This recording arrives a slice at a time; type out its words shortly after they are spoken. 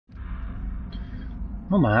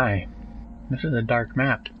Oh my. This is a dark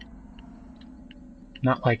map.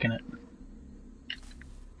 Not liking it.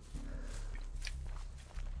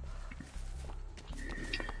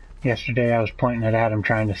 Yesterday I was pointing it at him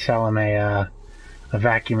trying to sell him a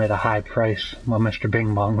vacuum at a high price while Mr.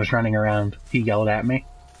 Bing Bong was running around. He yelled at me.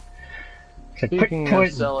 Said, Speaking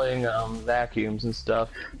of selling vacuums and stuff,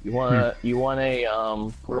 you want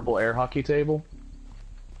a portable air hockey table?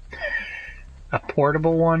 A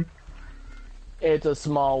portable one? It's a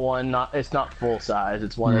small one. It's not full size.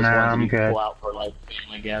 It's one of those ones that you can pull out for like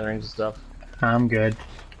family gatherings and stuff. I'm good.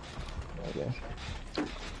 Okay.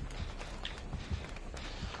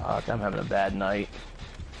 Fuck, I'm having a bad night.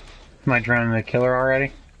 Am I drowning the killer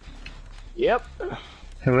already? Yep.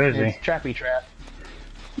 Who is he? It's Trappy Trap.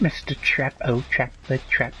 Mr. Trap, oh Trap the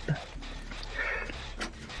Trap.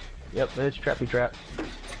 Yep, it's Trappy Trap.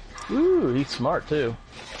 Ooh, he's smart too.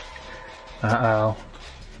 Uh-oh.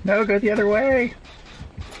 No, go the other way!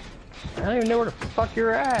 I don't even know where the fuck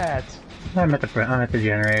you're at. I'm at the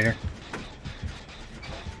generator.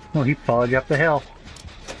 Oh, he followed you up the hill.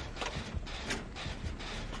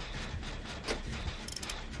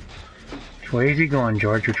 Which way is he going,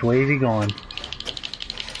 George? Which way is he going?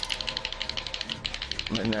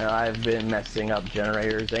 And I've been messing up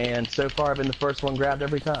generators, and so far I've been the first one grabbed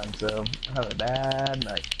every time, so I have a bad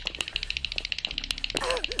night.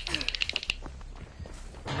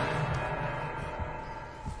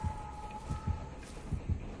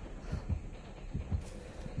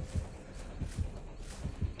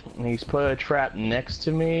 And he's put a trap next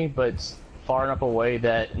to me, but it's far enough away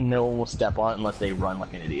that no one will step on it unless they run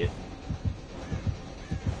like an idiot.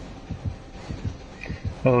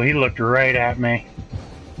 Oh, he looked right at me.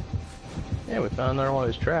 Yeah, we found another one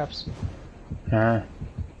of his traps.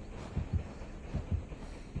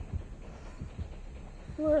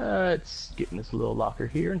 Let's get in this little locker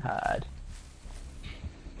here and hide.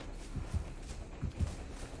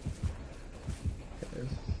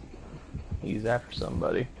 He's after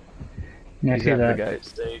somebody. Yeah, He's after the guy that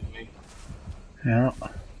saved me. Yeah.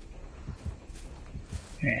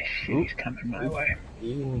 Yeah, shit, he's coming my way.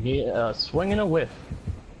 Yeah, swinging a whiff.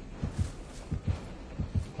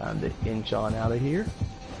 Time to inch on out of here.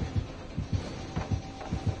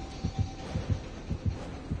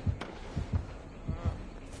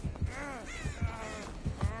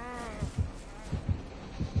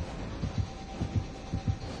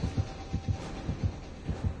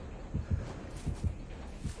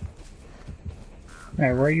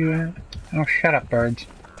 Alright, where are you at? Oh, shut up, birds.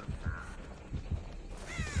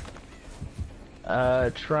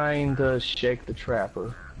 Trying to shake the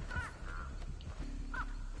trapper.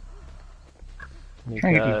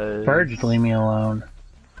 Trying to get these birds to leave me alone.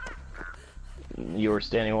 You were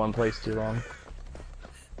standing in one place too long.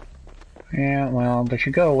 Yeah, well, they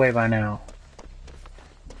should go away by now.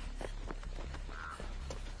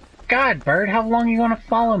 God, bird, how long are you gonna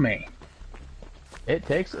follow me?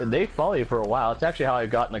 They follow you for a while. It's actually how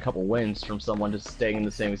I've gotten a couple wins from someone just staying in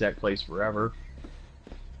the same exact place forever.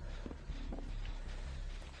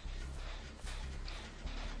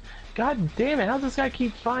 God damn it, how does this guy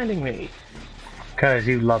keep finding me? Because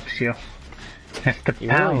he loves you. That's the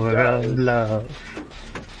power of love.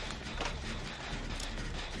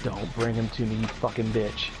 Don't bring him to me, you fucking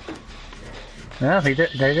bitch. Well, they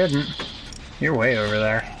didn't. You're way over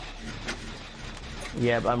there.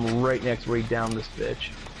 Yeah, but I'm right next way down this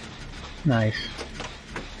bitch. Nice.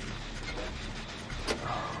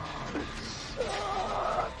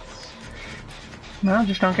 Well,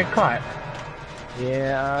 just don't get caught.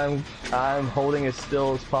 Yeah, I'm holding as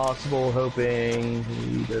still as possible, hoping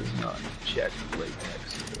he does not check right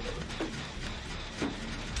next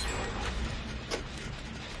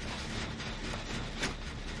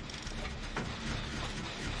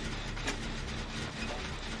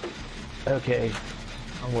door. Okay,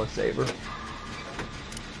 I'm gonna save her.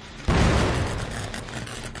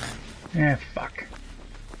 Eh, fuck.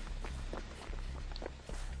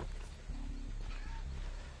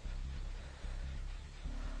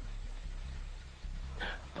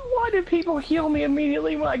 Why do people heal me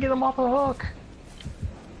immediately when I get them off a hook?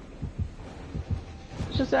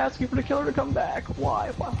 Just asking for the killer to come back.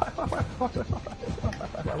 Why?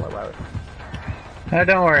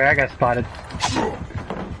 Don't worry, I got spotted.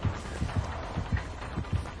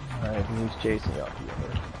 Alright, who's chasing up here?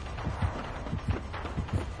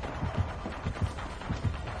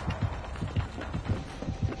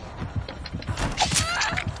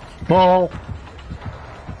 Bull!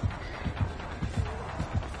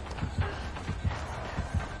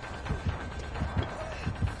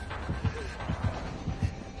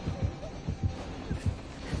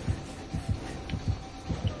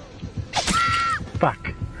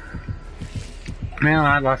 Fuck. Well,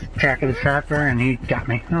 I lost track of the trapper and he got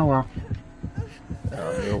me. Oh well.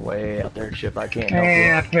 Oh, you're way out there, Chip. I can't help you.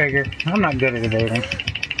 Yeah, I figure. I'm not good at evading.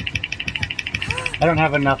 I don't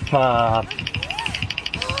have enough, I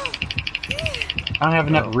don't have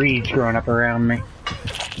enough reeds growing up around me.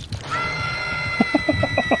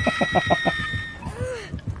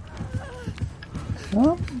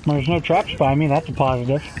 Well, there's no traps by me, that's a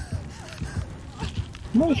positive.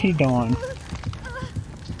 What is he doing?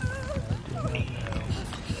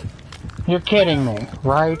 You're kidding me,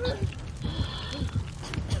 right?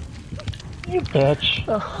 You bitch.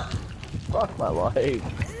 Oh, fuck my life.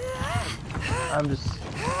 I'm just...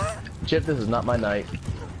 Chip, this is not my night.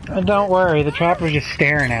 Don't worry, the trapper's just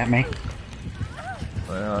staring at me.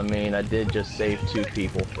 Well, I mean, I did just save 2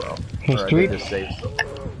 people from... His or I three... did just save someone.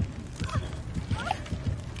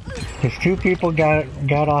 His 2 people got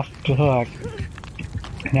off the hook.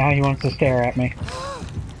 Now he wants to stare at me.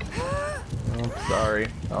 Oh, sorry.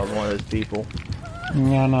 I was one of those people.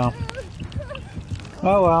 Yeah, no.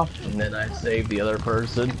 Oh well. And then I saved the other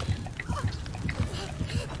person.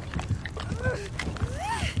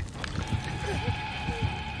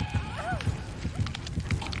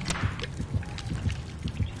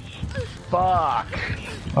 Fuck!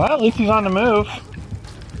 Well, at least he's on the move.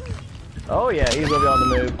 Oh yeah, he's gonna be on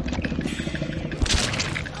the move.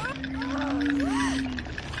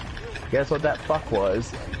 Guess what that fuck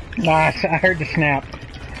was? Nah, I heard the snap.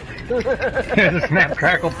 The snap,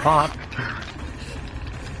 crackle, pop.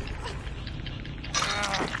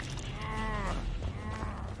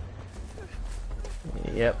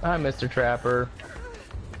 Yep, hi Mr. Trapper.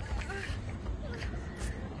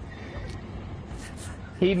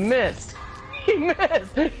 He missed! He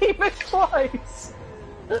missed! He missed twice!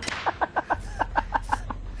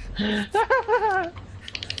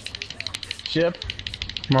 Chip,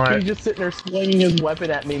 What? he's just sitting there swinging his weapon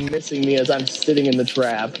at me, missing me as I'm sitting in the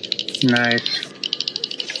trap. Nice.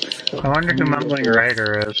 I wonder who Mumbling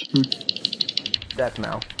Rider is. That's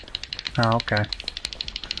Mal. Oh, okay.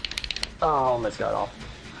 Oh, almost got off.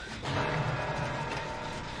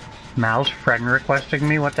 Mal's friend requesting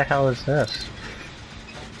me? What the hell is this?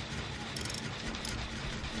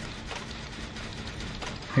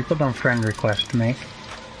 People don't friend request me.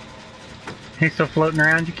 He's still floating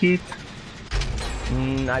around, you Keith?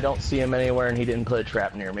 I don't see him anywhere, and he didn't put a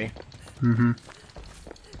trap near me. Mm-hmm.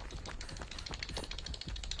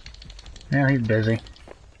 Yeah, he's busy.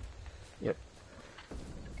 Yep.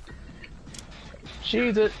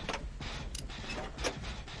 Cheese it.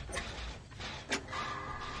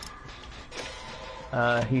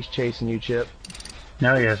 He's chasing you, Chip.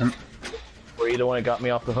 No, he isn't. Were you the one that got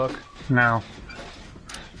me off the hook? No.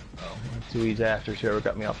 Oh, that's who he's after, whoever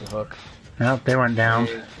got me off the hook. Nope, they went down.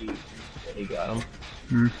 He got him.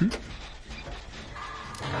 Mm-hmm.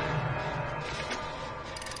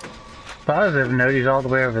 Positive note, he's all the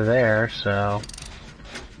way over there, so...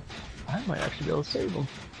 I might actually be able to save him.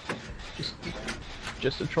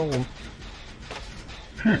 Just to troll him.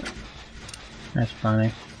 That's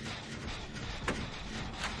funny.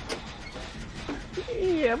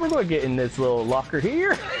 Yeah, we're gonna get in this little locker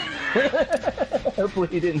here. Hopefully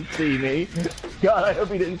he didn't see me. God, I hope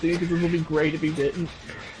he didn't see me, because this would be great if he didn't.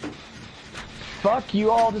 Fuck, you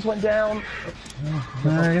all just went down.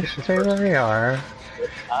 Just stay where we are.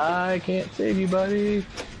 I can't save you, buddy.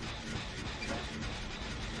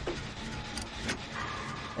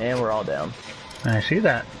 And we're all down. I see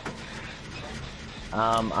that.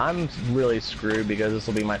 I'm really screwed because this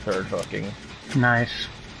will be my 3rd hooking. Nice.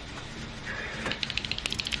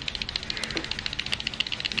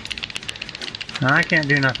 I can't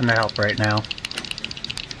do nothing to help right now.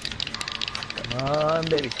 Come on,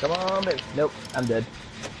 baby. Come on, baby. Nope, I'm dead.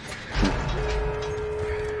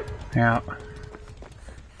 Yeah.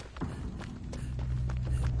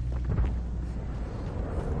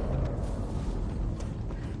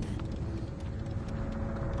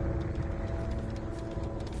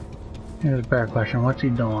 Here's a better question. What's he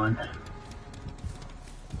doing?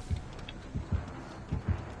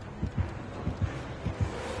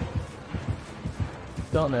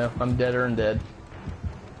 Don't know. I'm deader and dead.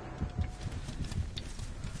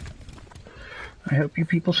 I hope you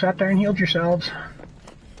people sat there and healed yourselves.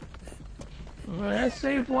 I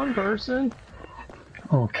saved one person.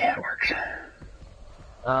 Oh, cat works.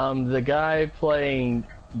 The guy playing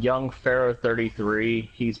Young Pharaoh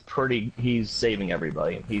 33, he's saving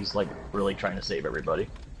everybody. He's like really trying to save everybody.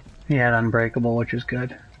 He had Unbreakable, which is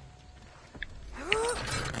good.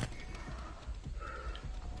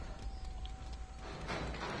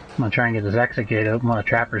 I'm gonna try and get his exit gate open while the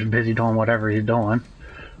trapper's busy doing whatever he's doing.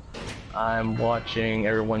 I'm watching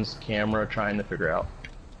everyone's camera trying to figure out.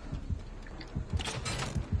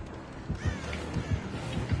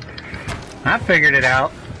 I figured it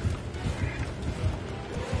out.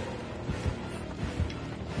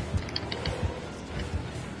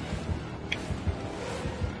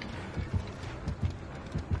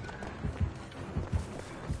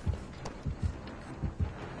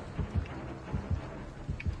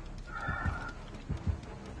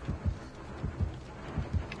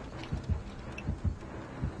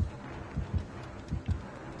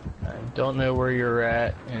 I don't know where you're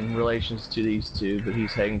at in relations to these two, but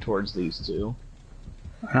he's heading towards these two.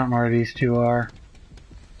 I don't know where these two are.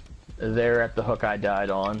 They're at the hook I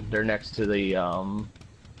died on. They're next to the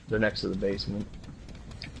basement.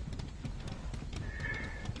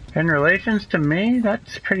 In relations to me,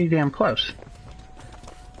 that's pretty damn close.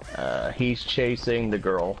 He's chasing the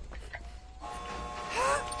girl.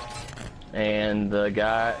 And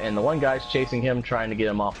the one guy's chasing him, trying to get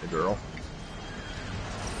him off the girl.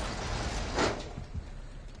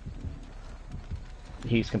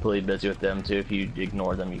 He's completely busy with them too. If you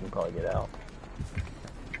ignore them, you can probably get out.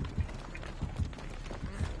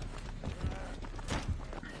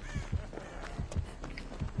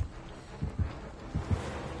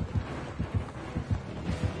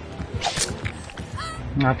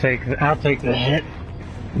 I'll take the hit.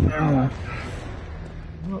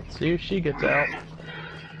 Let's see if she gets out.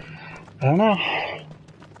 I don't know.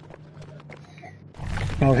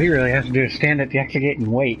 All he really has to do is stand at the exit gate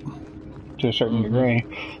and wait, to a certain degree.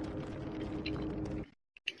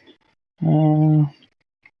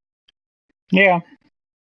 Yeah.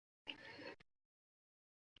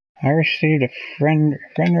 I received a friend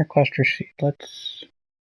request receipt. Let's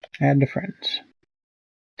add to friends.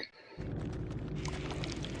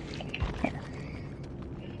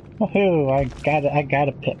 Woohoo! I got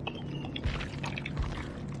a pip.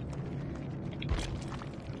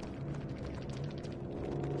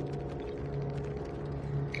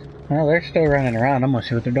 Well, they're still running around. I'm gonna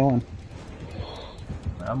see what they're doing.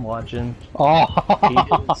 I'm watching. Oh! He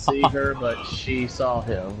didn't see her, but she saw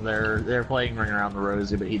him. They're playing Ring Around the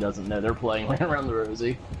Rosie, but he doesn't know they're playing Ring Around the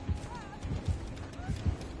Rosie.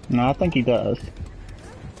 No, I think he does.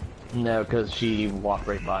 No, because she walked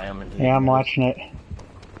right by him. And yeah, I'm watching it.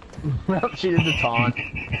 She did the taunt.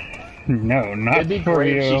 No, not It'd be for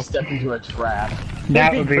great you. if she stepped into a trap.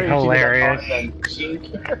 That would be hilarious.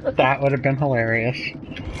 That That would have been hilarious.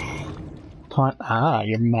 Taunt,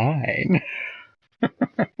 you're mine.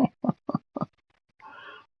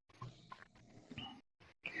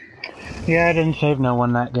 Yeah, I didn't save no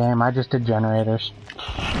one that game. I just did generators.